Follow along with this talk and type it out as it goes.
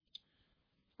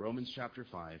Romans chapter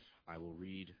 5, I will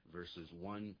read verses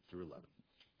 1 through 11.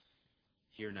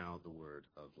 Hear now the word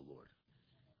of the Lord.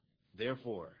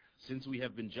 Therefore, since we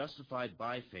have been justified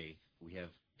by faith, we have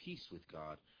peace with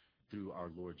God through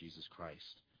our Lord Jesus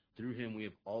Christ. Through him we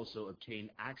have also obtained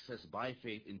access by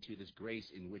faith into this grace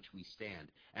in which we stand,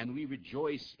 and we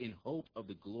rejoice in hope of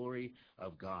the glory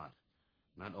of God.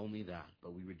 Not only that,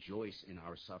 but we rejoice in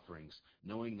our sufferings,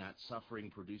 knowing that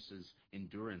suffering produces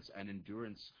endurance, and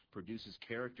endurance produces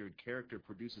character, and character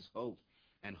produces hope,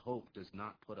 and hope does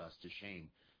not put us to shame,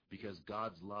 because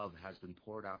God's love has been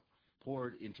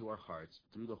poured into our hearts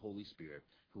through the Holy Spirit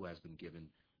who has been given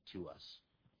to us.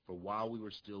 For while we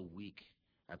were still weak,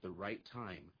 at the right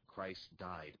time Christ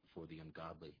died for the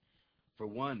ungodly. For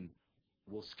one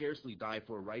will scarcely die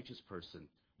for a righteous person,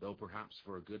 though perhaps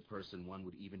for a good person one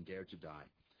would even dare to die.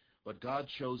 But God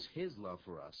shows his love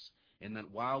for us, in that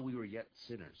while we were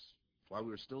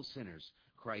still sinners,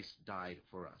 Christ died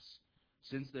for us.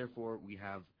 Since therefore we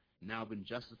have now been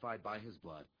justified by his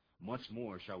blood, much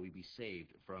more shall we be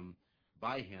saved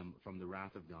by him from the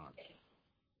wrath of God.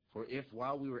 For if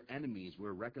while we were enemies we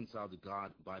were reconciled to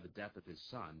God by the death of his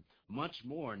Son, much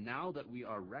more now that we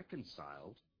are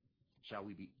reconciled shall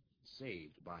we be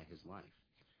saved by his life.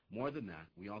 More than that,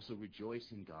 we also rejoice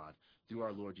in God through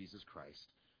our Lord Jesus Christ,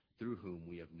 through whom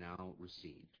we have now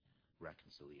received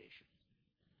reconciliation.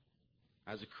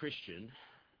 As a Christian,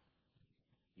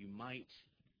 you might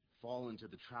fall into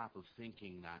the trap of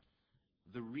thinking that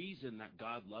the reason that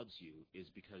God loves you is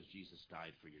because Jesus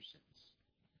died for your sins.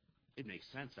 It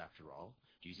makes sense, after all.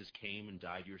 Jesus came and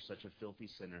died. You're such a filthy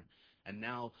sinner. And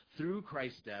now, through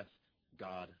Christ's death,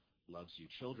 God loves you.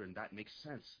 Children, that makes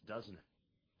sense, doesn't it?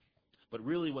 But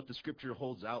really what the Scripture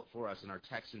holds out for us in our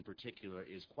text in particular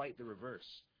is quite the reverse.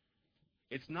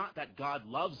 It's not that God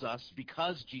loves us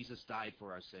because Jesus died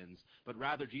for our sins, but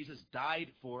rather Jesus died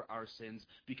for our sins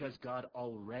because God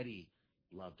already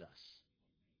loved us.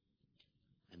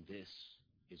 And this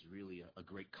is really a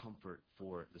great comfort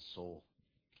for the soul.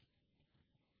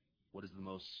 What is the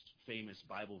most famous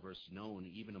Bible verse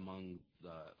known even among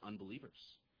the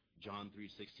unbelievers? John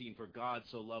 3:16, for God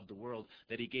so loved the world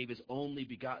that he gave his only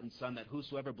begotten Son, that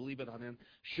whosoever believeth on him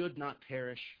should not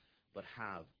perish, but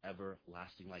have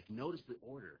everlasting life. Notice the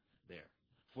order there.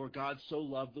 For God so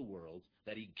loved the world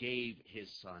that he gave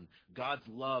his Son. God's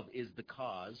love is the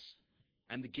cause,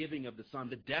 and the giving of the Son,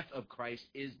 the death of Christ,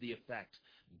 is the effect.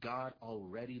 God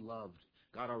already loved.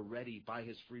 God already, by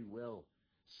his free will,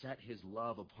 set his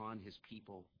love upon his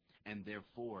people, and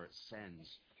therefore sent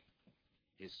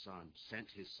his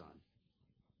Son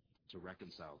to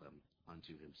reconcile them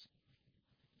unto himself.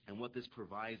 And what this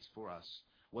provides for us,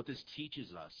 what this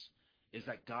teaches us, is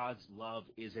that God's love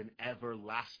is an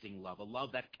everlasting love, a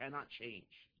love that cannot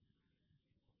change.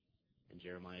 In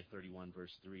Jeremiah 31,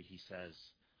 verse 3, he says,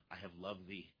 I have loved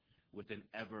thee with an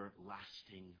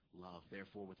everlasting love,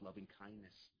 therefore with loving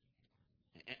kindness.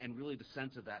 And really the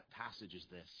sense of that passage is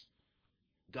this.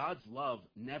 God's love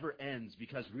never ends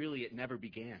because really it never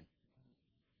began.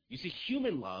 You see,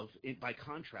 human love, by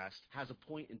contrast, has a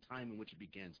point in time in which it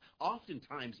begins.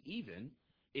 Oftentimes even,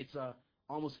 it's a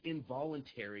almost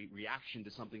involuntary reaction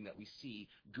to something that we see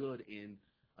good in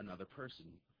another person.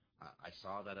 I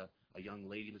saw that a young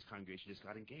lady in this congregation just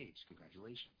got engaged.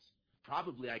 Congratulations.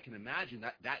 Probably I can imagine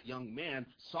that young man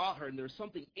saw her and there was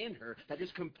something in her that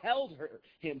just compelled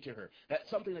him to her. That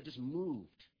something that just moved.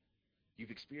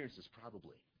 You've experienced this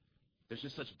probably. There's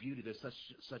just such beauty. There's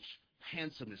such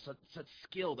handsomeness, such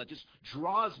skill that just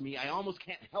draws me. I almost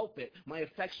can't help it. My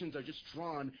affections are just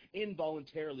drawn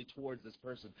involuntarily towards this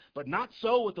person. But not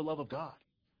so with the love of God.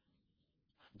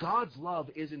 God's love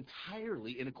is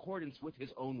entirely in accordance with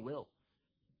his own will.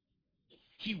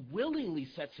 He willingly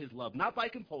sets his love, not by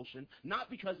compulsion, not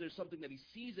because there's something that he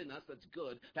sees in us that's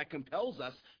good, that compels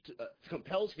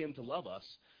him to love us,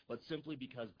 but simply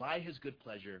because by his good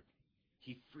pleasure,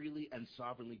 he freely and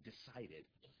sovereignly decided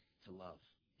to love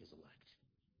his elect.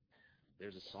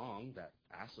 There's a song that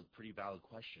asks a pretty valid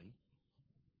question.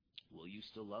 Will you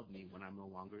still love me when I'm no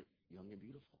longer young and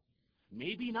beautiful?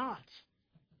 Maybe not.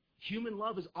 Human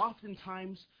love is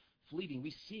oftentimes fleeting.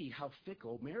 We see how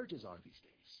fickle marriages are these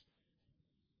days.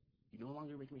 You no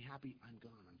longer make me happy, I'm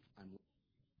gone.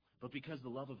 But because the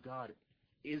love of God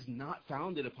is not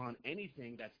founded upon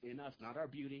anything that's in us, not our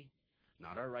beauty,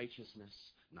 not our righteousness,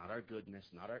 not our goodness,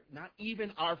 not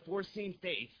even our foreseen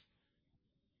faith,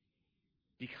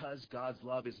 because God's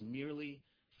love is merely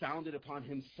founded upon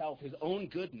himself, his own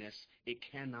goodness, it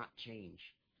cannot change.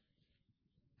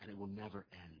 And it will never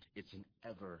end. It's an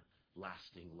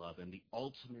everlasting love. And the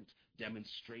ultimate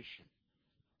demonstration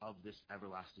of this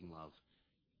everlasting love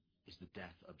is the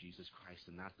death of Jesus Christ.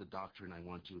 And that's the doctrine I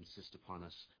want to insist upon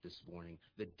us this morning.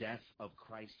 The death of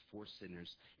Christ for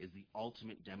sinners is the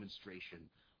ultimate demonstration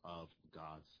of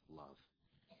God's love.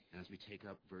 And as we take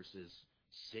up verses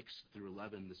 6 through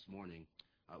 11 this morning,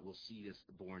 we'll see this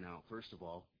borne out. First of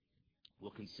all,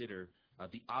 we'll consider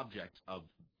the object of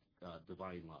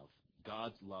divine love.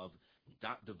 God's love,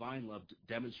 divine love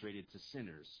demonstrated to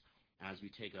sinners, as we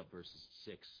take up verses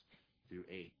 6 through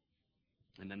 8.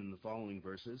 And then in the following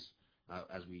verses,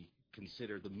 as we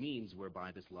consider the means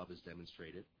whereby this love is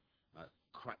demonstrated,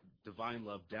 divine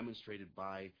love demonstrated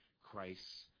by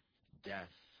Christ's death.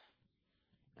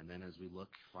 And then as we look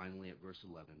finally at verse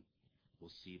 11,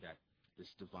 we'll see that this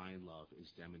divine love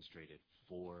is demonstrated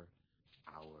for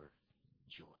our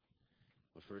joy.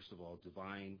 But first of all,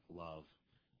 divine love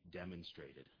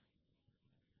demonstrated.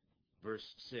 Verse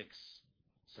 6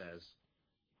 says,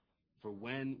 "For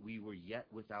when we were yet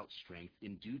without strength,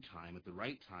 in due time, at the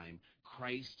right time,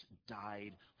 Christ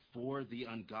died for the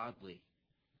ungodly."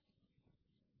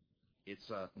 It's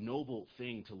a noble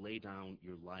thing to lay down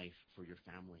your life for your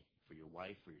family, for your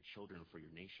wife, for your children, for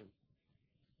your nation.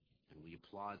 And we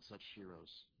applaud such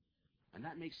heroes. And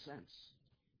that makes sense.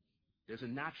 There's a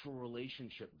natural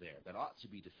relationship there that ought to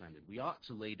be defended. We ought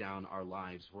to lay down our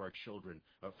lives for our children,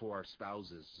 for our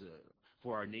spouses,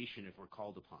 for our nation if we're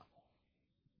called upon.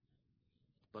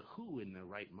 But who in their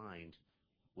right mind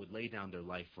would lay down their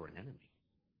life for an enemy?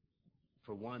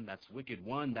 For one that's wicked,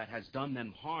 one that has done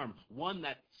them harm, one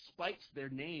that spites their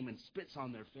name and spits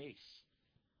on their face,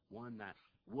 one that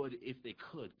would, if they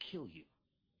could, kill you.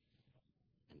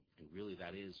 And really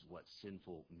that is what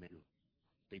sinful men do.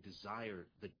 They desire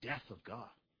the death of God.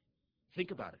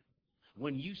 Think about it.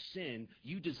 When you sin,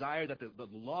 you desire that the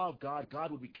law of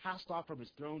God would be cast off from his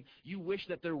throne. You wish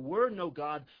that there were no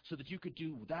God so that you could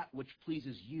do that which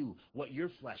pleases you, what your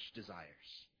flesh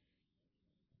desires.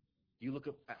 You look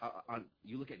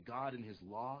at God and his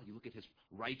law. You look at his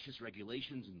righteous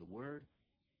regulations in the Word.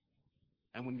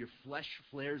 And when your flesh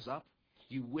flares up,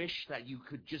 you wish that you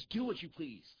could just do what you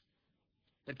pleased,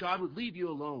 that God would leave you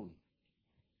alone.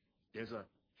 There's a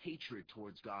hatred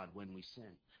towards God when we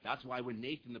sin. That's why when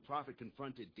Nathan the prophet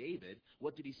confronted David,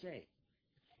 what did he say?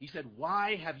 He said,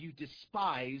 "Why have you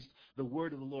despised the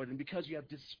word of the Lord? And because you have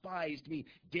despised me."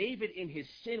 David, in his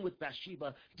sin with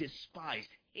Bathsheba, despised,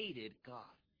 hated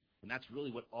God. And that's really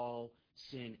what all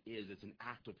sin is. It's an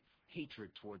act of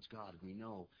hatred towards God. And we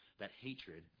know that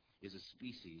hatred is a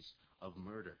species of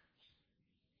murder.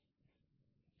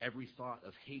 Every thought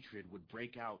of hatred would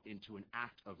break out into an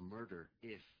act of murder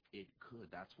if it could.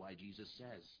 That's why Jesus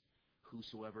says,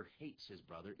 "Whosoever hates his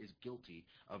brother is guilty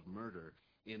of murder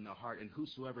in the heart." And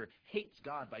whosoever hates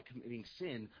God by committing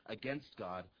sin against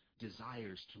God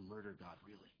desires to murder God,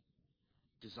 really.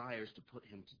 Desires to put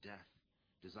him to death.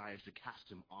 Desires to cast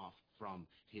him off from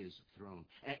his throne.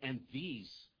 And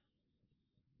these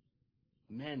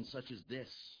men such as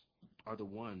this are the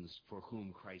ones for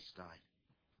whom Christ died.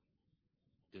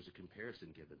 There's a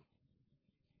comparison given.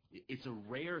 It's a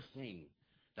rare thing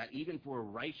that even for a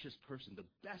righteous person, the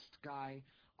best guy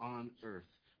on earth,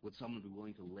 would someone be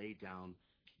willing to lay down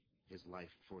his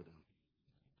life for them.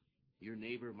 Your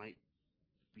neighbor might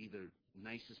be the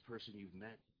nicest person you've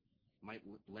met, might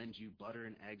lend you butter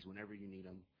and eggs whenever you need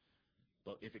them.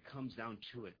 But if it comes down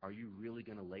to it, are you really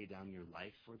going to lay down your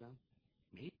life for them?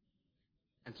 Maybe.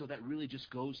 And so that really just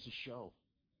goes to show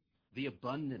the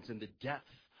abundance and the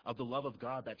depth of the love of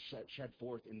God that's shed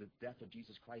forth in the death of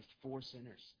Jesus Christ for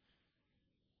sinners.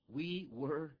 We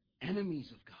were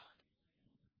enemies of God.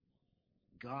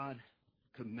 God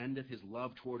commendeth his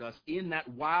love toward us in that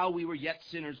while we were yet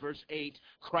sinners, verse 8,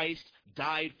 Christ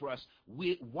died for us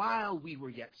while we were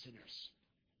yet sinners.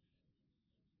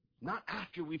 Not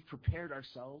after we've prepared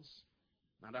ourselves,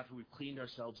 not after we've cleaned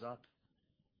ourselves up,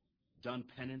 done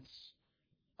penance,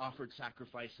 offered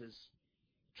sacrifices,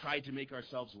 tried to make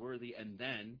ourselves worthy, and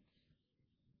then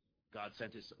God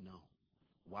sent his son. No.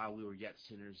 While we were yet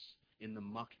sinners, in the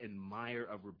muck and mire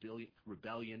of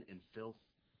rebellion and filth,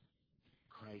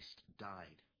 Christ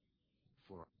died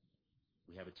for us.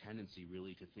 We have a tendency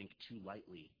really to think too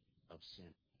lightly of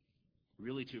sin,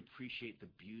 really to appreciate the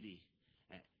beauty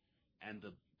and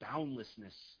the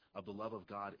boundlessness of the love of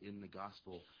God in the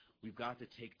gospel. We've got to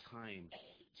take time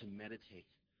to meditate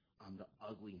on the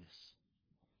ugliness,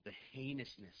 the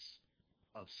heinousness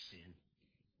of sin.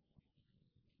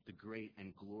 The great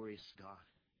and glorious God,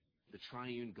 the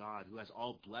triune God who has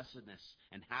all blessedness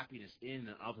and happiness in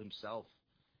and of himself,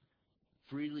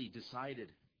 freely decided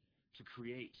to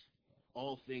create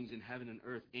all things in heaven and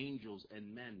earth, angels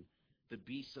and men, the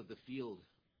beasts of the field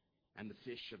and the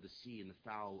fish of the sea and the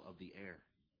fowl of the air.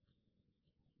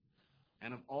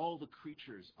 And of all the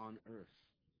creatures on earth,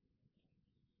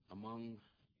 among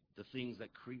the things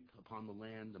that creep upon the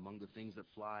land, among the things that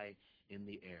fly in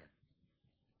the air,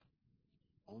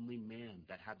 only man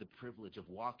that had the privilege of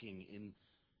walking in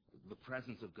the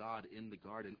presence of God in the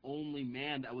garden, only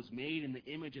man that was made in the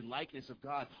image and likeness of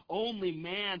God, only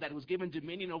man that was given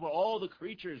dominion over all the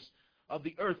creatures of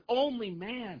the earth, only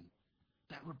man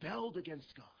that rebelled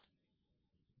against God.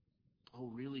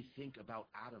 Oh, really think about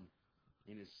Adam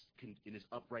in his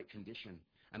upright condition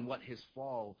and what his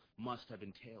fall must have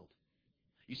entailed.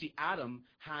 You see, Adam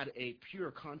had a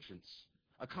pure conscience,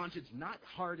 a conscience not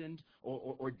hardened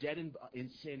or deadened in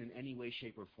sin in any way,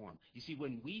 shape, or form. You see,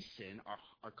 when we sin,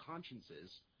 our consciences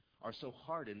are so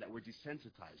hardened that we're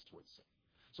desensitized towards sin.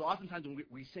 So oftentimes when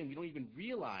we sin, we don't even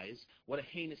realize what a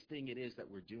heinous thing it is that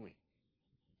we're doing.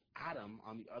 Adam,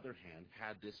 on the other hand,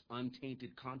 had this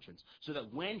untainted conscience, so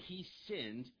that when he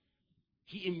sinned,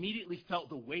 he immediately felt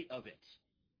the weight of it.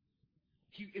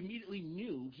 He immediately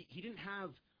knew he didn't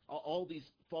have all these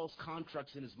false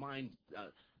constructs in his mind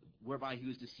whereby he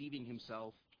was deceiving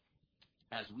himself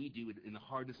as we do in the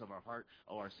hardness of our heart.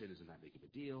 Oh, our sin isn't that big of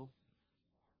a deal.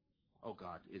 Oh,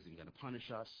 God isn't going to punish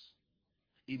us.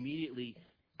 Immediately,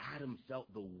 Adam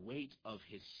felt the weight of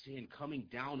his sin coming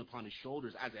down upon his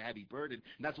shoulders as a heavy burden.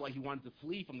 And that's why he wanted to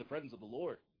flee from the presence of the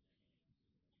Lord.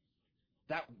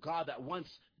 That God that once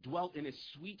dwelt in a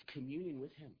sweet communion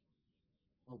with him,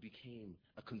 became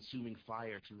a consuming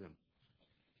fire to him.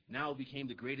 Now became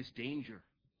the greatest danger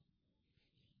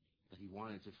that he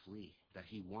wanted to flee, that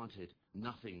he wanted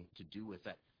nothing to do with,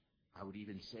 that I would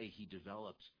even say he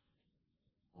developed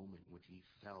a moment when he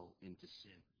fell into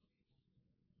sin.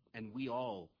 And we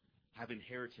all have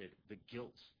inherited the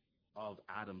guilt of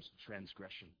Adam's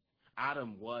transgression.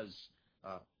 Adam was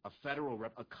a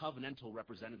covenantal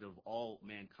representative of all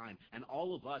mankind, and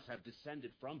all of us have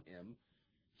descended from him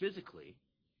physically.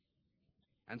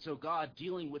 And so God,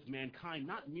 dealing with mankind,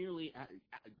 dealing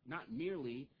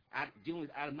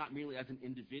with Adam not merely as an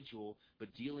individual,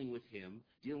 but dealing with him,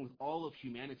 dealing with all of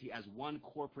humanity as one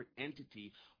corporate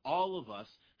entity, all of us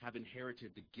have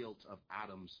inherited the guilt of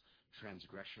Adam's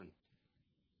transgression.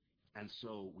 And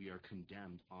so we are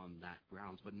condemned on that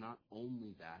grounds. But not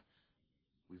only that,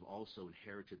 we've also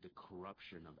inherited the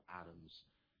corruption of Adam's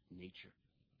nature.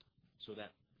 So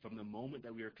that from the moment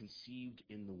that we are conceived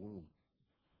in the womb,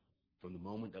 from the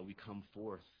moment that we come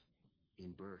forth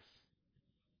in birth,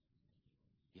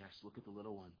 yes, look at the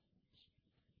little one.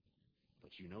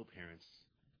 But you know, parents,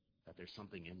 that there's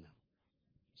something in them.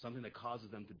 Something that causes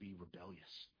them to be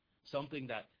rebellious. Something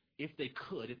that if they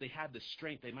had the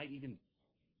strength, they might even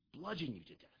bludgeon you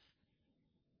to death.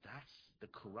 That's the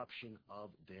corruption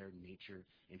of their nature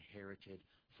inherited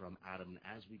from Adam. And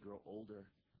as we grow older,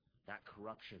 that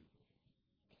corruption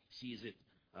sees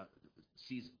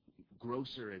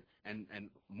grosser and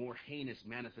more heinous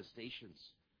manifestations.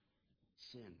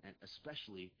 Sin, and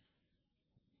especially,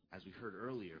 as we heard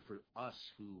earlier, for us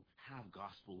who have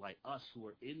gospel light, us who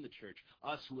are in the church,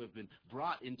 us who have been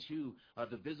brought into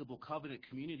the visible covenant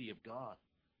community of God.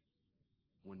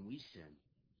 When we sin,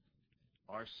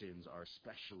 our sins are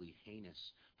especially heinous,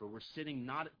 for we're sinning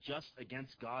not just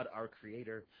against God, our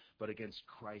Creator, but against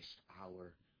Christ,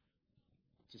 our.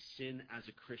 To sin as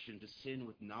a Christian, to sin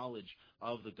with knowledge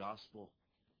of the gospel,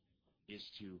 is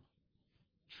to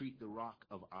treat the rock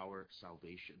of our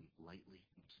salvation lightly,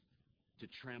 to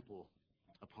trample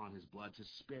upon his blood, to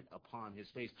spit upon his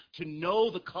face, to know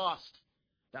the cost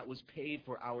that was paid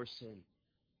for our sin,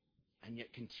 and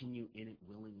yet continue in it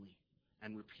willingly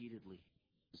and repeatedly,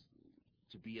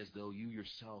 to be as though you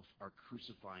yourself are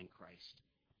crucifying Christ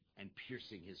and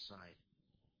piercing his side.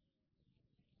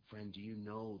 Friend, do you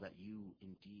know that you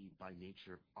indeed by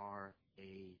nature are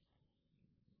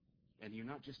and you're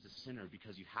not just a sinner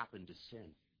because you happen to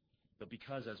sin, but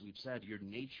because, as we've said, your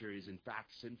nature is in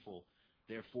fact sinful,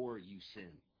 therefore you sin.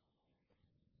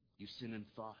 You sin in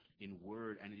thought, in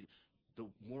word, and the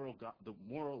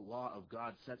moral law of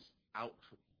God sets out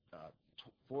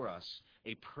for us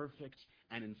a perfect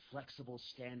and inflexible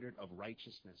standard of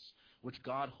righteousness, which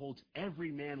God holds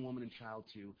every man, woman, and child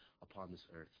to upon this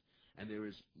earth. And there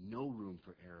is no room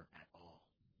for error at all.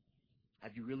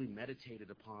 Have you really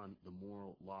meditated upon the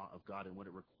moral law of God and what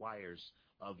it requires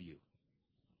of you?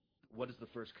 What is the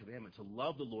first commandment? To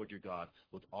love the Lord your God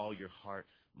with all your heart,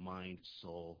 mind,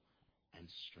 soul, and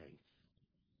strength.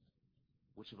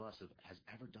 Which of us has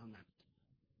ever done that?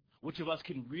 Which of us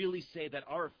can really say that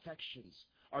our affections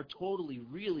are totally,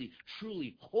 really,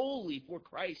 truly, wholly for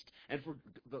Christ and for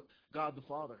God the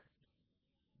Father?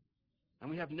 And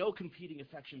we have no competing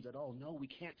affections at all. No, we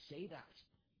can't say that.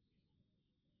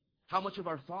 How much of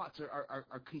our thoughts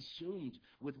are consumed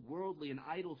with worldly and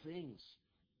idle things?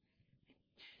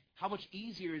 How much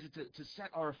easier is it to set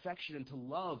our affection and to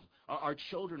love our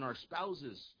children, our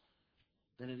spouses,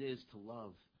 than it is to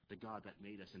love the God that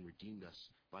made us and redeemed us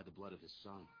by the blood of his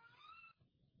Son?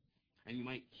 And you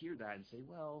might hear that and say,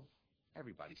 well,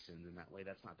 everybody sins in that way.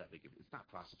 That's not that big. It's not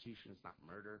prostitution. It's not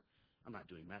murder. I'm not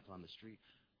doing meth on the street.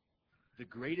 The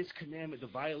greatest commandment, the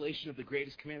violation of the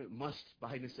greatest commandment must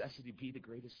by necessity be the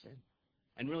greatest sin.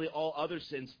 And really all other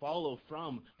sins follow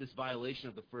from this violation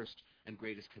of the first and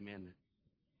greatest commandment.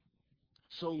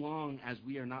 So long as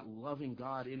we are not loving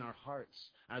God in our hearts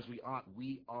as we ought,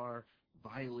 we are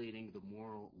violating the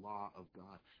moral law of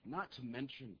God. Not to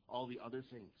mention all the other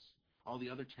things, all the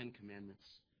other 10 commandments.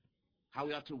 How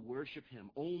we ought to worship him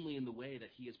only in the way that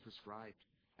he has prescribed.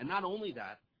 And not only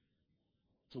that,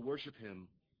 to worship him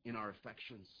in our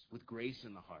affections, with grace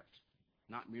in the heart,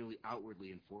 not merely outwardly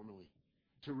and formally,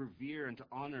 to revere and to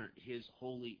honor his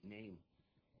holy name.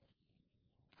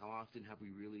 How often have we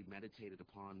really meditated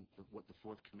upon what the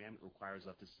fourth commandment requires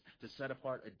of us, to set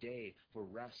apart a day for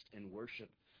rest and worship,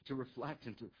 to reflect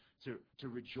and to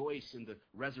rejoice in the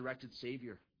resurrected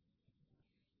Savior?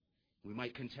 We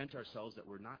might content ourselves that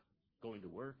we're not going to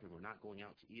work and we're not going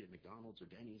out to eat at McDonald's or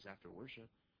Denny's after worship.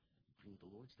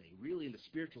 The Lord's Day. Really, in the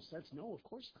spiritual sense, no, of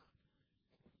course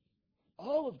not.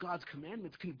 All of God's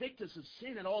commandments convict us of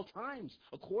sin at all times,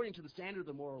 according to the standard of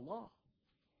the moral law.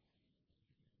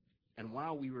 And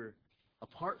while we were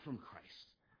apart from Christ,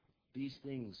 these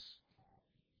things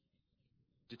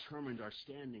determined our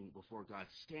standing before God,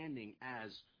 standing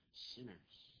as sinners,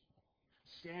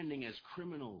 standing as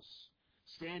criminals,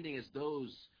 standing as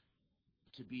those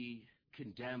to be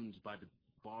condemned by the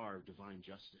bar of divine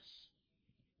justice.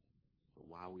 But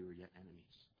while we were yet enemies,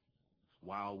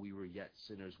 while we were yet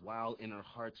sinners, while in our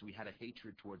hearts we had a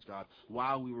hatred towards God,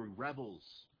 while we were rebels,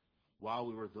 while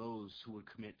we were those who would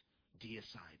commit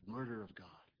deicide, murder of God,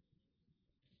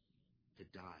 to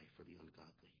die for the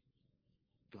ungodly,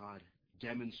 God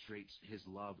demonstrates his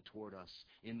love toward us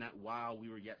in that while we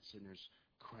were yet sinners,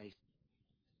 Christ,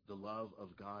 the love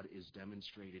of God, is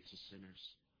demonstrated to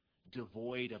sinners,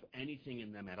 devoid of anything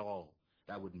in them at all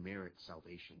that would merit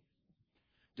salvation.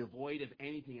 Devoid of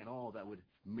anything at all that would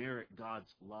merit God's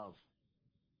love.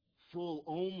 Full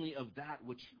only of that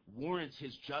which warrants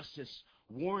his justice,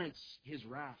 warrants his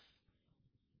wrath,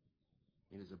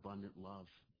 in his abundant love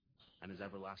and his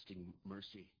everlasting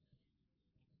mercy.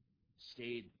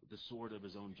 Stayed the sword of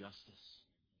his own justice,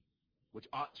 which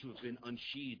ought to have been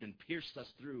unsheathed and pierced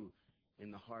us through in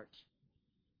the heart.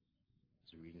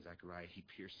 As we read in Zechariah, he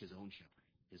pierced his own shepherd,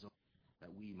 his own,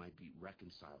 that we might be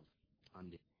reconciled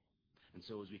unto him. And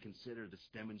so as we consider this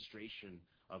demonstration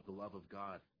of the love of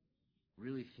God,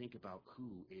 really think about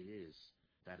who it is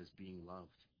that is being loved.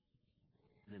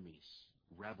 Enemies,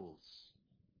 rebels,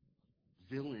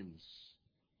 villains,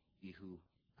 he who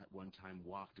at one time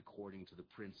walked according to the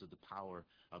prince of the power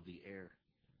of the air,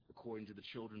 according to the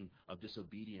children of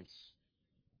disobedience,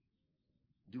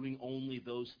 doing only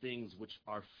those things which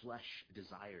our flesh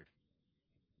desired.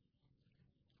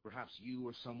 Perhaps you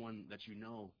or someone that you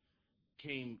know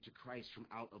came to Christ from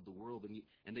out of the world,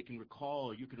 and they can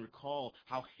recall, or you can recall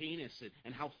how heinous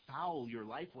and how foul your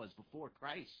life was before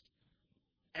Christ.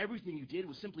 Everything you did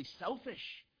was simply selfish.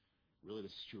 Really,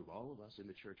 this is true of all of us in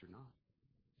the church or not.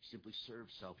 You simply served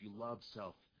self. You loved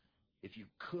self. If you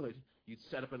could, you'd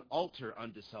set up an altar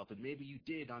unto self, and maybe you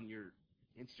did on your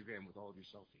Instagram with all of your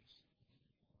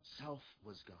selfies. Self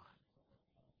was God.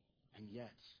 And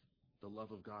yet, the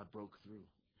love of God broke through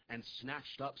and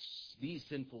snatched up these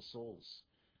sinful souls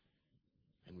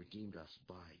and redeemed us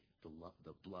by the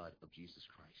blood of Jesus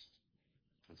Christ.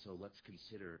 And so let's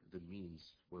consider the means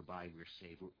whereby we're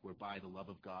saved, whereby the love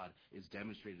of God is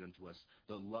demonstrated unto us,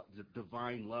 the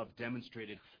divine love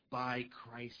demonstrated by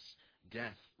Christ's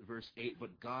death. Verse 8,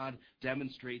 but God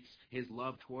demonstrates his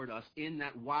love toward us in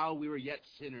that while we were yet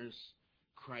sinners,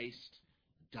 Christ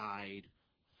died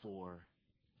for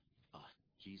us.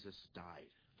 Jesus died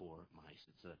for my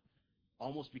sins. It's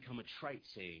almost become a trite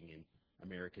saying in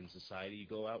American society. You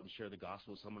go out and share the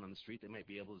gospel with someone on the street, they might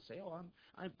be able to say, oh,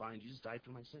 I'm fine, Jesus died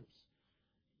for my sins.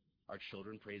 Our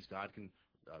children, praise God, can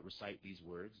recite these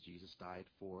words, Jesus died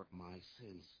for my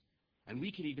sins. And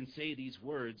we can even say these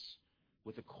words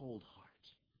with a cold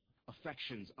heart,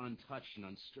 affections untouched and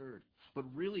unstirred. But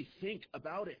really think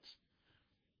about it.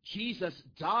 Jesus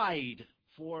died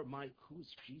for who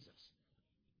is Jesus?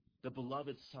 The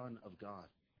beloved Son of God.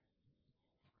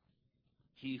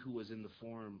 He who was in the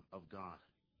form of God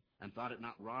and thought it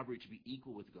not robbery to be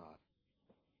equal with God,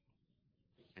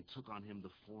 and took on him the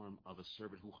form of a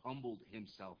servant, who humbled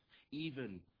himself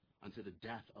even unto the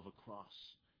death of a cross.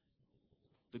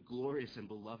 The glorious and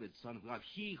beloved Son of God,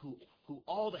 he who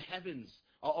all the heavens,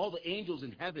 all the angels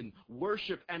in heaven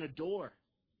worship and adore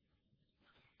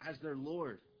as their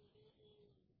Lord.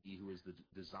 He who is the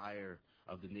desire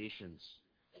of the nations,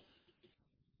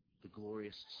 the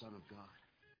glorious Son of God,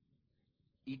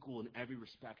 equal in every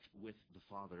respect with the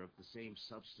Father, of the same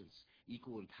substance,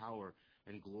 equal in power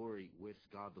and glory with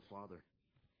God the Father,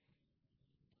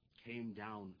 came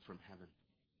down from heaven,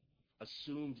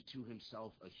 assumed to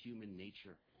himself a human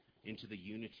nature into the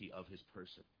unity of his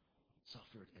person,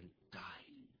 suffered and died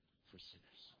for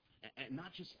sinners. And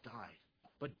not just died,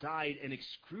 but died an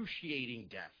excruciating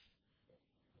death,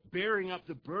 bearing up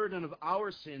the burden of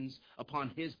our sins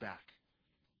upon his back.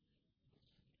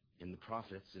 In the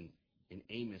prophets, in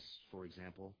Amos, for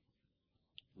example,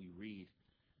 we read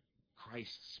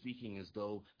Christ speaking as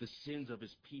though the sins of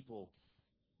his people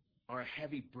are a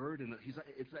heavy burden.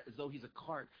 It's as though he's a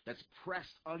cart that's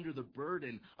pressed under the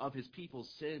burden of his people's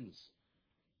sins.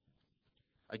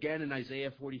 Again, in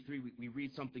Isaiah 43, we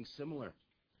read something similar,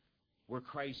 where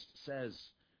Christ says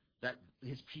that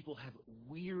his people have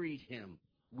wearied him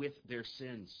with their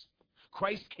sins.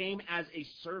 Christ came as a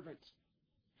servant,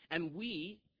 and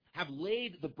we have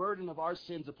laid the burden of our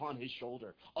sins upon his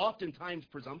shoulder, oftentimes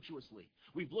presumptuously.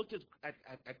 We've looked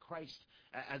at Christ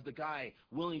as the guy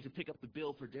willing to pick up the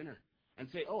bill for dinner and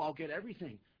say, oh, I'll get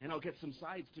everything, and I'll get some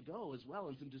sides to go as well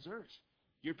and some dessert.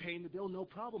 You're paying the bill, no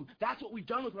problem. That's what we've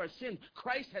done with our sin.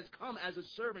 Christ has come as a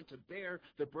servant to bear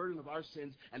the burden of our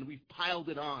sins, and we've piled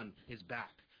it on his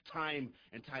back time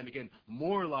and time again.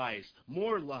 More lies,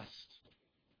 more lust,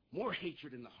 more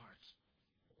hatred in the heart,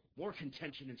 more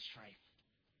contention and strife.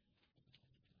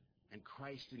 And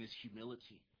Christ in his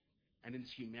humility and in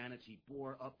his humanity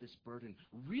bore up this burden,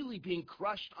 really being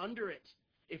crushed under it,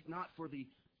 if not for the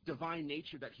divine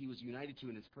nature that he was united to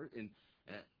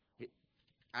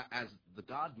as the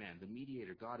God-man, the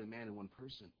mediator, God and man in one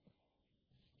person.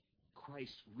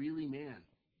 Christ, really man,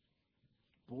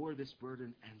 bore this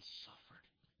burden and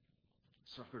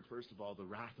suffered, first of all, the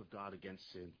wrath of God against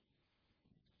sin,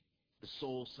 the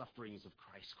soul sufferings of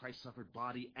Christ. Christ suffered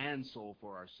body and soul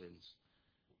for our sins.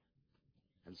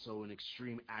 And so in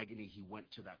extreme agony, he went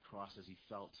to that cross as he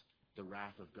felt the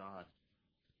wrath of God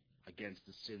against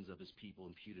the sins of his people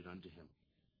imputed unto him.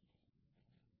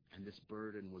 And this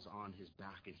burden was on his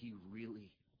back, and he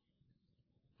really,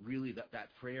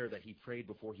 that prayer that he prayed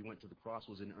before he went to the cross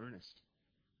was in earnest.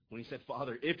 When he said,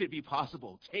 Father, if it be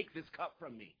possible, take this cup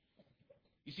from me.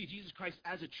 You see, Jesus Christ,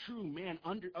 as a true man,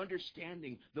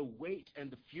 understanding the weight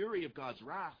and the fury of God's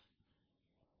wrath,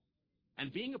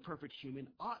 and being a perfect human,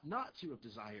 ought not to have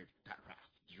desired that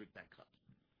wrath, to drink that cup.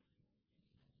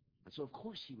 And so, of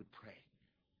course, he would pray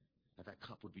that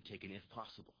cup would be taken if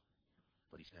possible.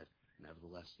 But he said,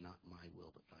 nevertheless, not my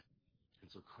will, but thine.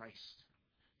 And so Christ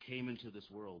came into this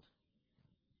world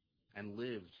and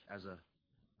lived as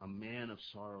a man of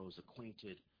sorrows,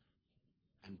 acquainted,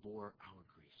 and bore our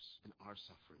griefs. And our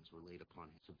sufferings were laid upon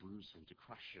him, to bruise him, to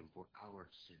crush him for our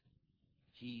sin.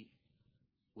 He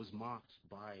was mocked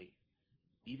by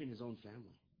even his own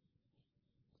family.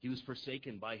 He was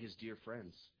forsaken by his dear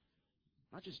friends.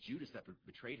 Not just Judas that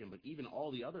betrayed him, but even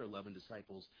all the other 11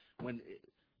 disciples. When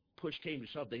push came to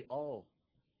shove, they all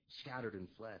scattered and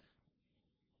fled.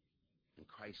 And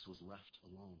Christ was left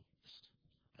alone.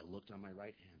 I looked on my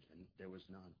right hand, and there was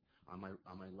none. On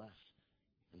my left,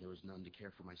 and there was none to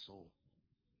care for my soul.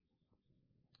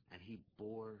 And he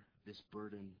bore this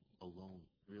burden alone,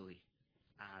 really,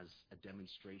 as a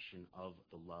demonstration of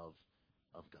the love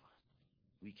of God.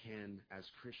 We can, as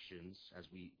Christians, as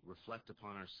we reflect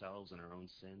upon ourselves and our own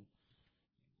sin,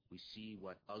 we see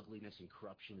what ugliness and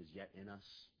corruption is yet in us.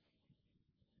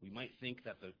 We might think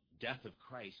that the death of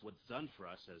Christ, what's done for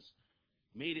us, has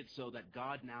made it so that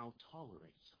God now tolerates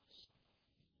us.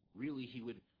 Really, he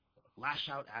would lash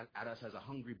out at us as a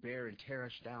hungry bear and tear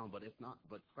us down,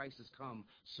 but Christ has come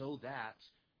so that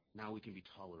now we can be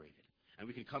tolerated. And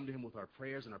we can come to him with our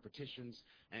prayers and our petitions,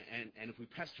 and if we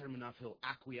pester him enough, he'll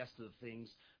acquiesce to the things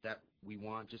that we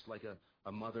want, just like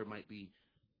a mother might be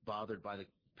bothered by the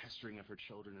pestering of her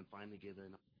children and finally give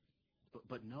in.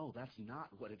 But no, that's not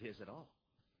what it is at all.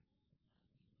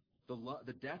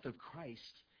 The death of Christ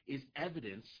is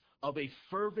evidence of a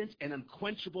fervent and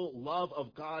unquenchable love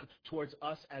of God towards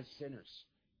us as sinners,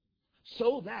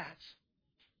 so that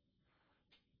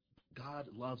God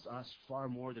loves us far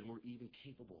more than we're even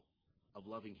capable of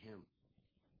loving him.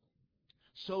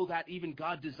 So that even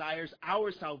God desires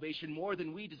our salvation more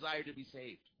than we desire to be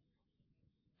saved.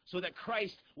 So that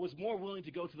Christ was more willing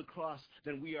to go to the cross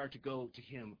than we are to go to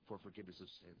him for forgiveness of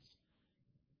sins.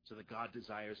 so that God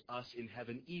desires us in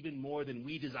heaven even more than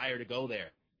we desire to go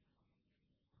there.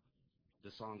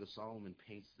 The Song of Solomon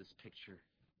paints this picture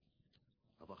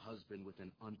of a husband with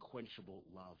an unquenchable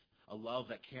love, a love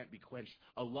that can't be quenched,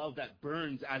 a love that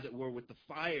burns, as it were, with the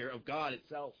fire of God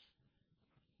itself.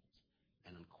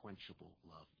 An unquenchable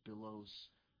love. Billows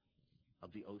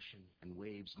of the ocean and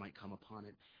waves might come upon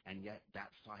it, and yet that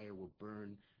fire will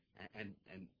burn and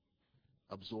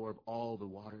absorb all the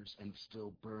waters and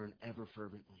still burn ever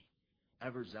fervently,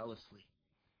 ever zealously.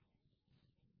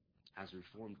 As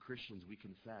Reformed Christians, we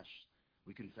confess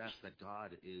that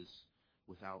God is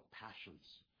without passions.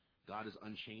 God is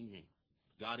unchanging.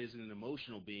 God isn't an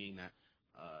emotional being that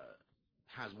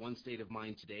has one state of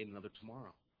mind today and another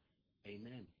tomorrow.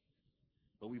 Amen.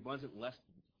 But we mustn't let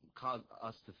that cause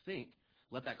us to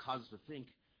think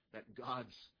that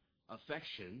God's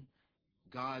affection,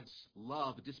 God's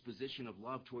love, disposition of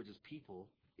love towards his people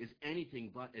is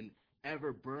anything but an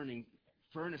ever-burning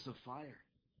furnace of fire.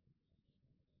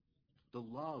 The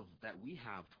love that we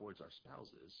have towards our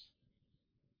spouses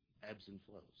ebbs and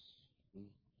flows.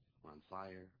 We're on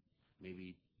fire.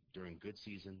 Maybe during good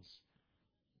seasons,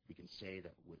 we can say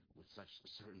that with such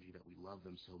certainty that we love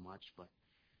them so much, but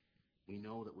we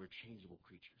know that we're changeable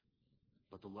creatures.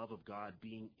 But the love of God,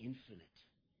 being infinite,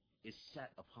 is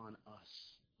set upon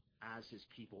us as his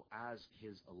people, as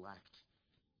his elect,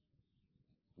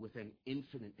 with an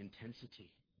infinite intensity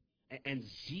and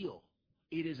zeal.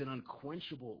 It is an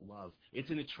unquenchable love. It's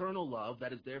an eternal love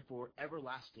that is therefore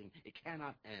everlasting. It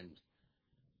cannot end,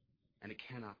 and it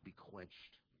cannot be quenched.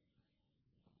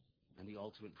 And the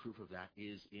ultimate proof of that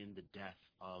is in the death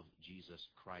of Jesus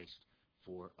Christ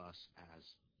for us as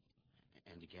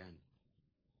and again.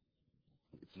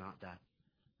 It's not that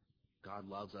God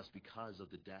loves us because of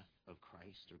the death of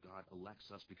Christ, or God elects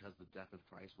us because of the death of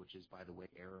Christ, which is, by the way,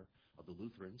 error of the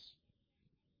Lutherans,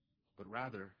 but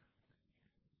rather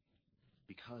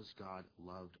because God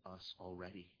loved us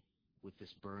already with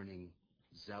this burning,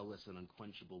 zealous, and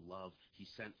unquenchable love. He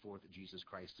sent forth Jesus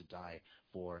Christ to die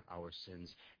for our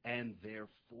sins, and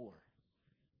therefore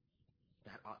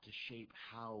that ought to shape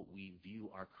how we view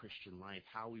our Christian life,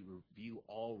 how we view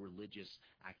all religious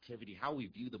activity, how we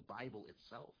view the Bible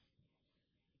itself.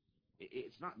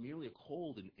 It's not merely a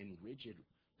cold and rigid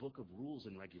book of rules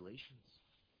and regulations,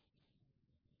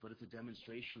 but it's a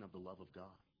demonstration of the love of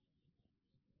God.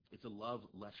 It's a love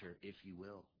letter, if you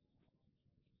will.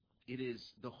 It is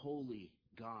the holy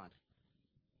God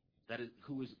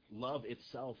who is love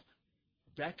itself,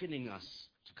 beckoning us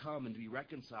to come and be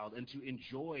reconciled and to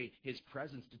enjoy his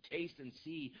presence, to taste and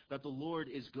see that the Lord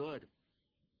is good,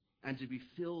 and to be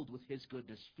filled with his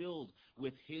goodness, filled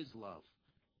with his love,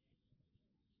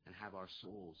 and have our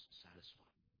souls satisfied.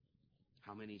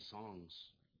 How many songs,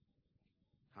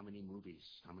 how many movies,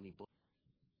 how many books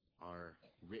are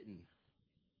written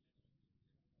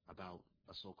about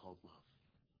a so-called love,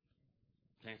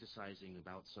 fantasizing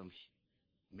about some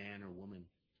man or woman,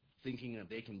 thinking that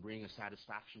they can bring a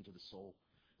satisfaction to the soul,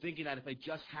 thinking that if I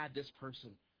just had this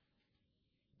person,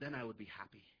 then I would be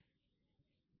happy.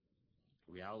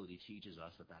 Reality teaches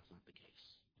us that that's not the case.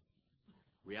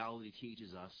 Reality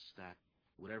teaches us that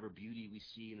whatever beauty we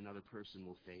see in another person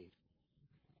will fade.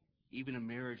 Even a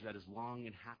marriage that is long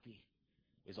and happy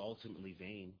is ultimately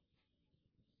vain,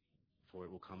 for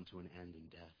it will come to an end in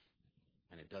death,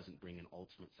 and it doesn't bring an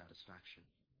ultimate satisfaction.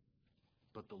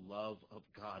 But the love of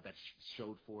God that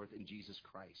showed forth in Jesus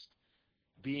Christ,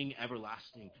 being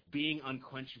everlasting, being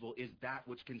unquenchable, is that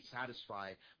which can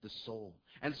satisfy the soul.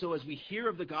 And so as we hear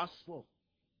of the gospel,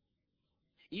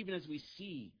 even as we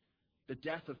see the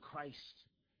death of Christ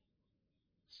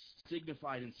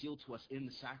signified and sealed to us in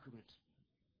the sacrament,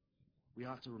 we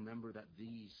ought to remember that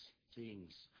these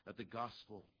things, that the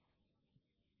gospel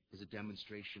is a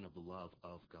demonstration of the love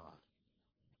of God.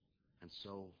 And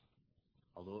so,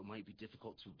 although it might be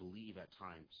difficult to believe at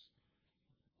times,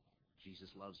 Jesus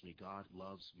loves me, God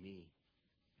loves me.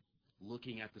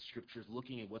 Looking at the scriptures,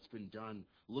 looking at what's been done,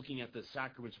 looking at the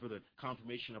sacraments for the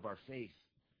confirmation of our faith,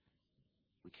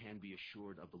 we can be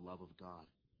assured of the love of God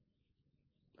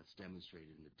that's demonstrated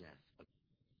in the death.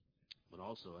 But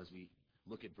also, as we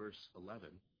look at verse 11,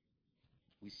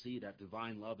 we see that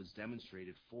divine love is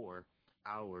demonstrated for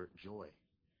our joy.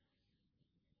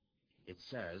 It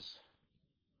says,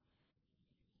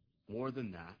 more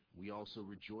than that, we also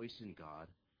rejoice in God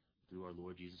through our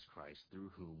Lord Jesus Christ,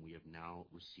 through whom we have now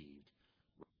received.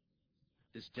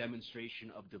 This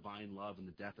demonstration of divine love in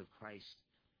the death of Christ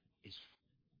is,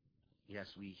 yes,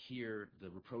 we hear the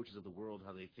reproaches of the world,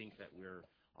 how they think that we're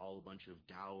all a bunch of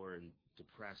dour and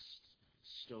depressed,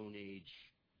 Stone Age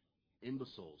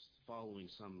imbeciles following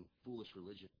some foolish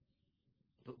religion.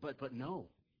 But no.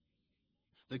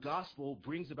 The gospel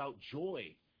brings about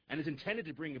joy and is intended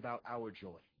to bring about our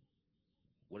joy.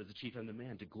 What is the chief end of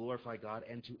man? To glorify God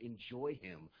and to enjoy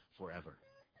him forever.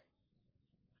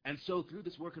 And so through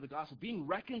this work of the gospel, being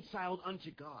reconciled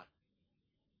unto God,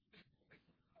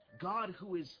 God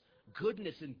who is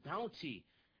goodness and bounty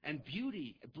and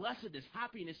beauty, blessedness,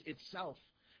 happiness itself,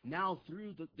 now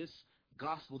through this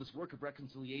gospel, this work of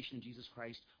reconciliation in Jesus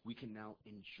Christ, we can now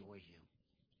enjoy him.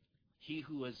 He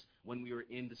who was, when we were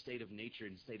in the state of nature,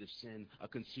 in the state of sin, a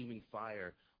consuming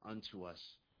fire unto us,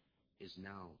 is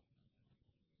now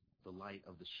the light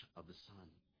of the sun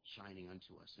shining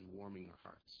unto us and warming our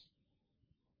hearts.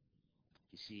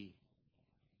 You see,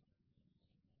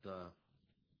 the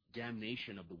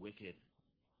damnation of the wicked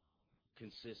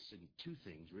consists in two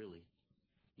things, really.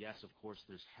 Yes, of course,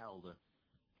 there's hell, the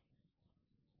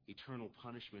eternal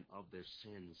punishment of their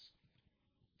sins,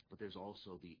 but there's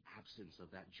also the absence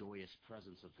of that joyous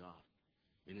presence of God.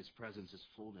 In his presence is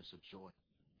fullness of joy.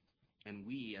 And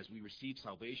we, as we receive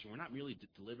salvation, we're not merely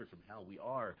delivered from hell. We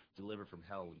are delivered from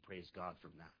hell, and praise God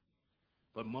from that.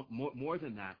 But more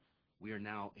than that, we are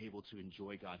now able to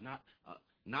enjoy God,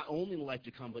 not only in the life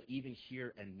to come, but even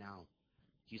here and now.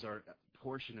 He's our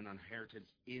portion and inheritance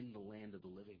in the land of the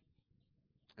living.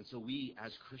 And so we,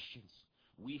 as Christians,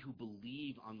 we who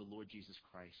believe on the Lord Jesus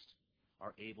Christ,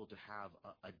 are able to have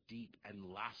a deep and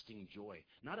lasting joy,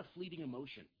 not a fleeting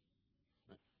emotion.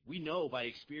 We know by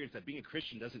experience that being a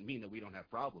Christian doesn't mean that we don't have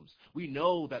problems. We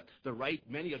know that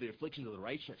many of the afflictions of the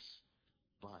righteous,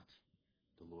 but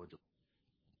the Lord.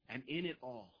 And in it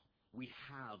all, we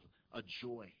have a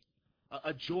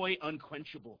joy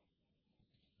unquenchable.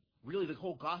 Really, the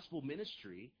whole gospel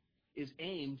ministry is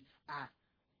aimed at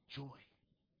joy.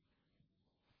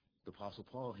 The Apostle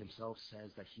Paul himself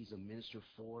says that he's a minister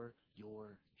for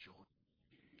your joy.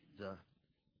 The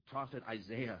prophet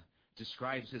Isaiah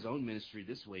describes his own ministry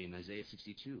this way in Isaiah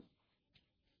 62.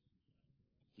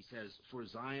 He says, for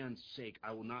Zion's sake,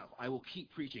 I will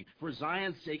keep preaching. For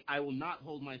Zion's sake, I will not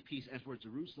hold my peace. And for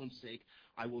Jerusalem's sake,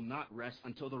 I will not rest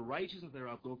until the righteousness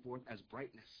thereof go forth as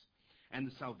brightness, and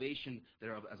the salvation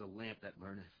thereof as a lamp that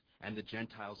burneth. And the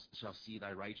Gentiles shall see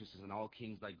thy righteousness, and all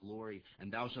kings thy glory.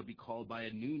 And thou shalt be called by a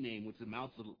new name, which the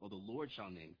mouth of the Lord shall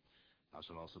name. Thou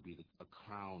shalt also be a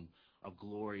crown of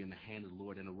glory in the hand of the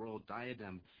Lord, and a royal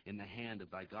diadem in the hand of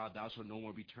thy God. Thou shalt no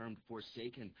more be termed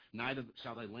forsaken, neither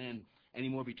shall thy land any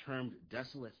more be termed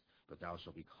desolate, but thou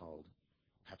shalt be called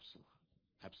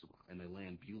Hepzibah, and thy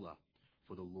land Beulah,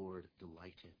 for the Lord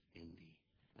delighteth in thee,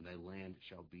 and thy land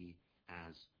shall be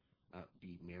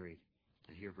married.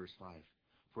 And here verse 5.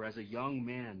 For as a young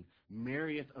man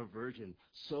marrieth a virgin,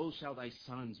 so shall thy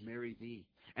sons marry thee.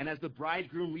 And as the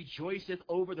bridegroom rejoiceth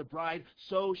over the bride,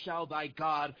 so shall thy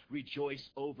God rejoice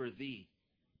over thee.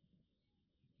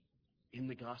 In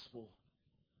the gospel,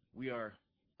 we are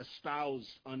espoused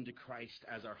unto Christ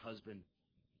as our husband,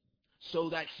 so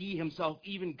that he himself,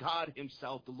 even God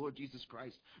himself, the Lord Jesus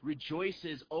Christ,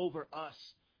 rejoices over us,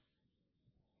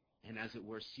 and as it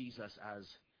were, sees us as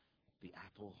the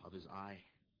apple of his eye.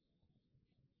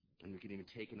 And we can even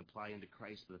take and apply into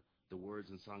Christ the words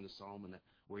in Song of Solomon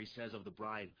where he says of the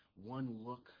bride, one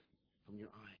look from your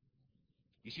eye.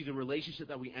 You see, the relationship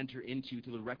that we enter into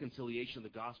through the reconciliation of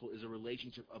the gospel is a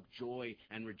relationship of joy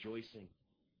and rejoicing.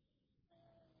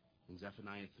 In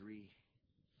Zephaniah 3,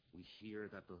 we hear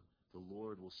that the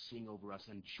Lord will sing over us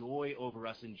and joy over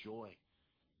us in joy.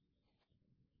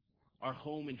 Our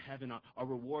home in heaven, our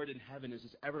reward in heaven is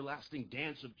this everlasting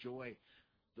dance of joy.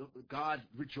 God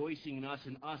rejoicing in us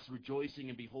and us rejoicing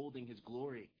and beholding his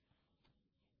glory.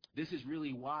 This is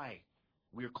really why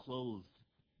we are clothed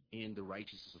in the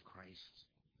righteousness of Christ.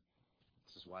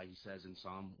 This is why he says in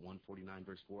Psalm 149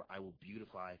 verse 4, I will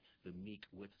beautify the meek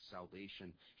with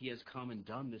salvation. He has come and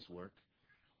done this work.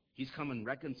 He's come and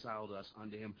reconciled us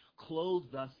unto him,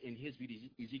 clothed us in his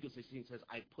beauty. Ezekiel 16 says,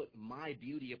 I put my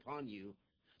beauty upon you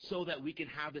so that we can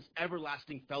have this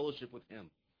everlasting fellowship with him,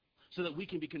 so that we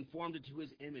can be conformed into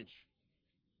his image.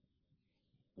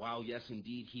 While, yes,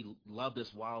 indeed, he loved us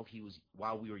while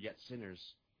we were yet sinners,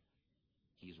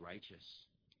 he is righteous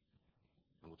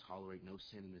and will tolerate no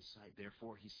sin in his sight.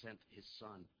 Therefore, he sent his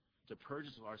Son to purge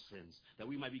us of our sins, that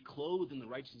we might be clothed in the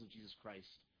righteousness of Jesus Christ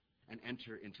and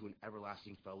enter into an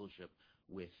everlasting fellowship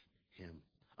with him,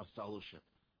 a fellowship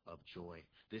of joy.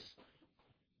 This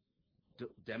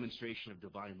demonstration of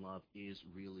divine love is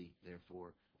really,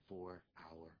 therefore, for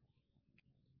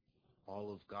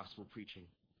all of gospel preaching,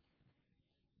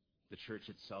 the church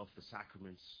itself, the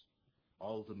sacraments,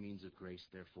 all of the means of grace,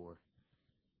 therefore,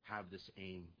 have this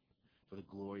aim for the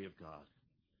glory of God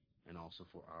and also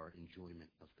for our enjoyment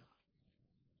of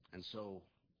God. And so,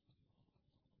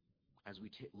 as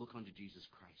we look unto Jesus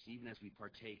Christ, even as we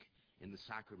partake in the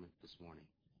sacrament this morning,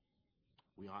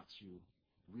 we ought to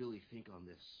really think on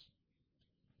this,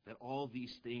 that all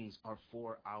these things are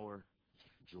for our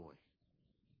joy.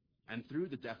 And through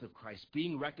the death of Christ,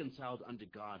 being reconciled unto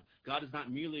God, God is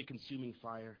not merely a consuming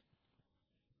fire,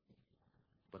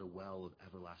 but a well of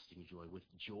everlasting joy. With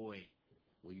joy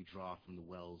will you draw from the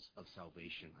wells of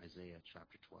salvation, Isaiah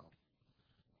chapter 12.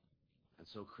 And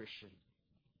so, Christian,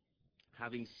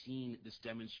 having seen this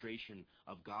demonstration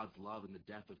of God's love in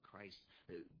the death of Christ,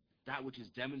 that which is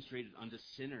demonstrated unto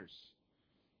sinners,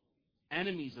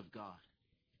 enemies of God,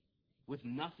 with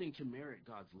nothing to merit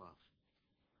God's love,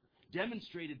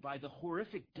 demonstrated by the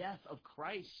horrific death of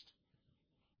Christ,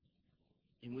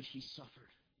 in which he suffered,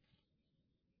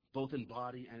 both in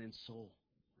body and in soul,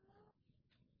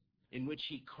 in which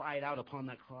he cried out upon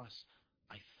that cross,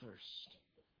 I thirst,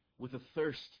 with a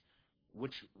thirst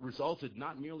which resulted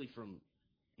not merely from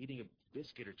eating a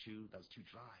biscuit or two that was too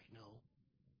dry, no,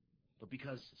 but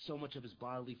because so much of his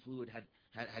bodily fluid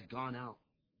had gone out,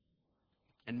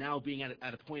 and now being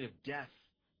at a point of death,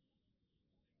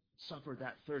 suffered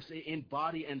that thirst in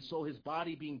body and soul, his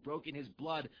body being broken, his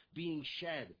blood being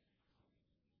shed,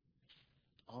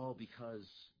 all because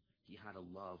he had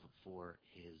a love for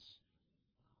his,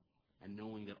 and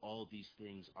knowing that all these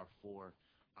things are for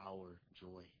our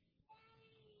joy.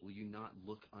 Will you not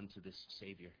look unto this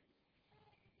Savior,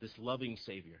 this loving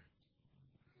Savior,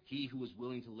 he who was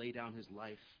willing to lay down his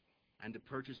life and to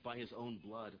purchase by his own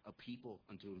blood a people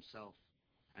unto himself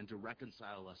and to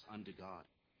reconcile us unto God?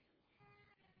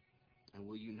 And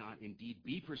will you not indeed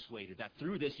be persuaded that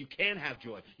through this you can have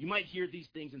joy? You might hear these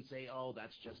things and say, oh,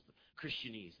 that's just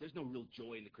Christianese. There's no real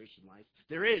joy in the Christian life.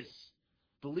 There is.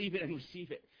 Believe it and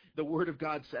receive it. The Word of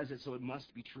God says it, so it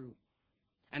must be true.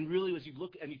 And really, as you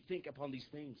look and you think upon these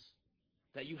things,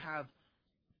 that you have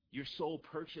your soul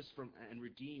purchased from and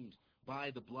redeemed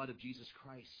by the blood of Jesus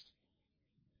Christ,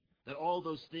 that all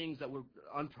those things that were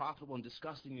unprofitable and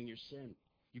disgusting in your sin,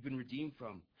 you've been redeemed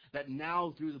from, that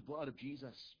now through the blood of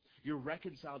Jesus, you're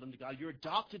reconciled unto God. You're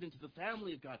adopted into the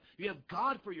family of God. You have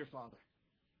God for your Father.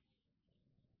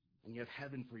 And you have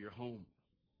heaven for your home.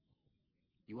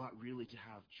 You ought really to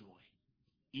have joy,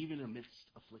 even amidst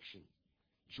affliction.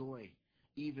 Joy,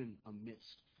 even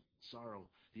amidst sorrow.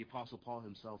 The Apostle Paul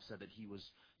himself said that he was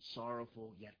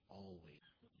sorrowful, yet always.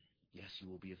 Yes, you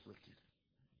will be afflicted.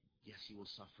 Yes, you will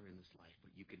suffer in this life,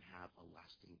 but you can have a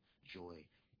lasting joy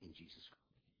in Jesus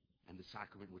Christ. And the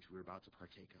sacrament which we're about to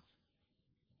partake of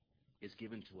is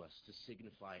given to us to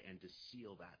signify and to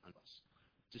seal that unto us,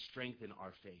 to strengthen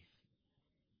our faith.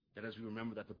 That as we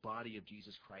remember that the body of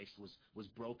Jesus Christ was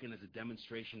broken as a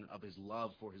demonstration of his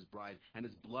love for his bride, and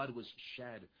his blood was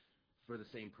shed for the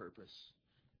same purpose.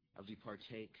 As we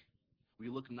partake, we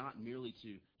look not merely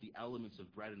to the elements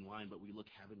of bread and wine, but we look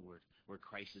heavenward, where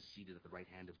Christ is seated at the right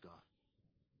hand of God.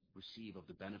 Receive of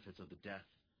the benefits of the death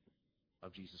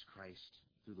of Jesus Christ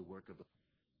through the work of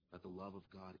that the love of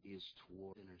God is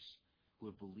toward sinners who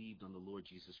have believed on the Lord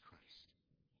Jesus Christ.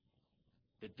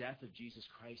 The death of Jesus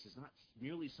Christ is not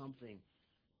merely something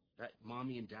that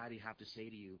mommy and daddy have to say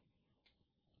to you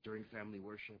during family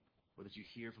worship, or that you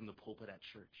hear from the pulpit at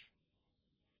church.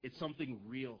 It's something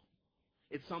real.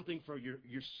 It's something for your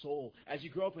soul. As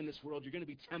you grow up in this world, you're going to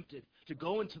be tempted to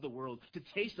go into the world, to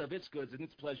taste of its goods and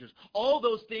its pleasures. All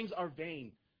those things are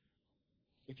vain.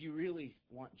 If you really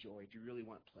want joy, if you really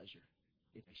want pleasure,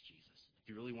 it's Jesus. If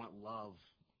you really want love,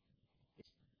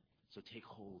 so take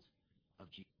hold of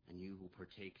Jesus, and you will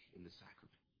partake in the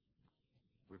sacrament.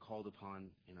 We're called upon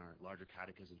in our larger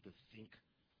catechism to think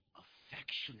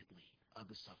affectionately of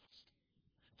the sufferings.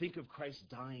 Think of Christ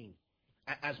dying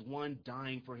as one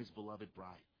dying for his beloved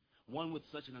bride, one with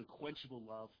such an unquenchable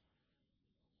love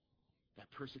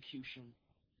that persecution,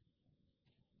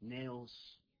 nails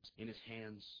in his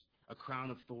hands, a crown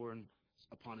of thorns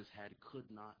upon his head could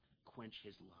not quench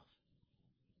his love.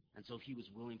 And so he was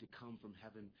willing to come from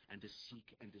heaven and to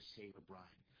seek and to save a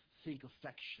bride. Think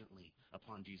affectionately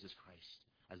upon Jesus Christ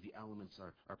as the elements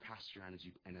are passed around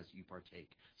and as you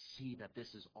partake. See that this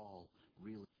is all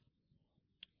really.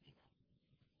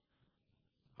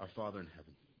 Our Father in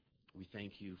heaven, we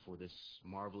thank you for this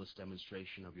marvelous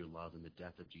demonstration of your love in the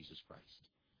death of Jesus Christ.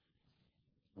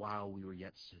 While we were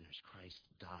yet sinners, Christ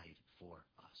died for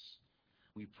us.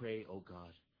 We pray, O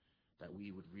God, that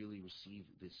we would really receive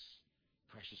this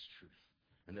precious truth,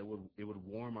 and that it would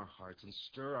warm our hearts and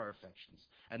stir our affections,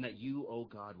 and that you, O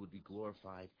God, would be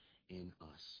glorified in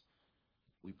us.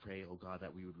 We pray, O God,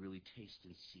 that we would really taste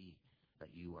and see that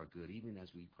you are good, even as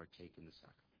we partake in the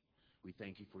sacrament. We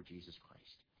thank you for Jesus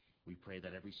Christ. We pray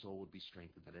that every soul would be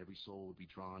strengthened, that every soul would be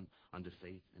drawn unto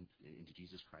faith and into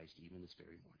Jesus Christ even this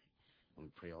very morning. And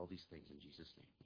we pray all these things in Jesus' name.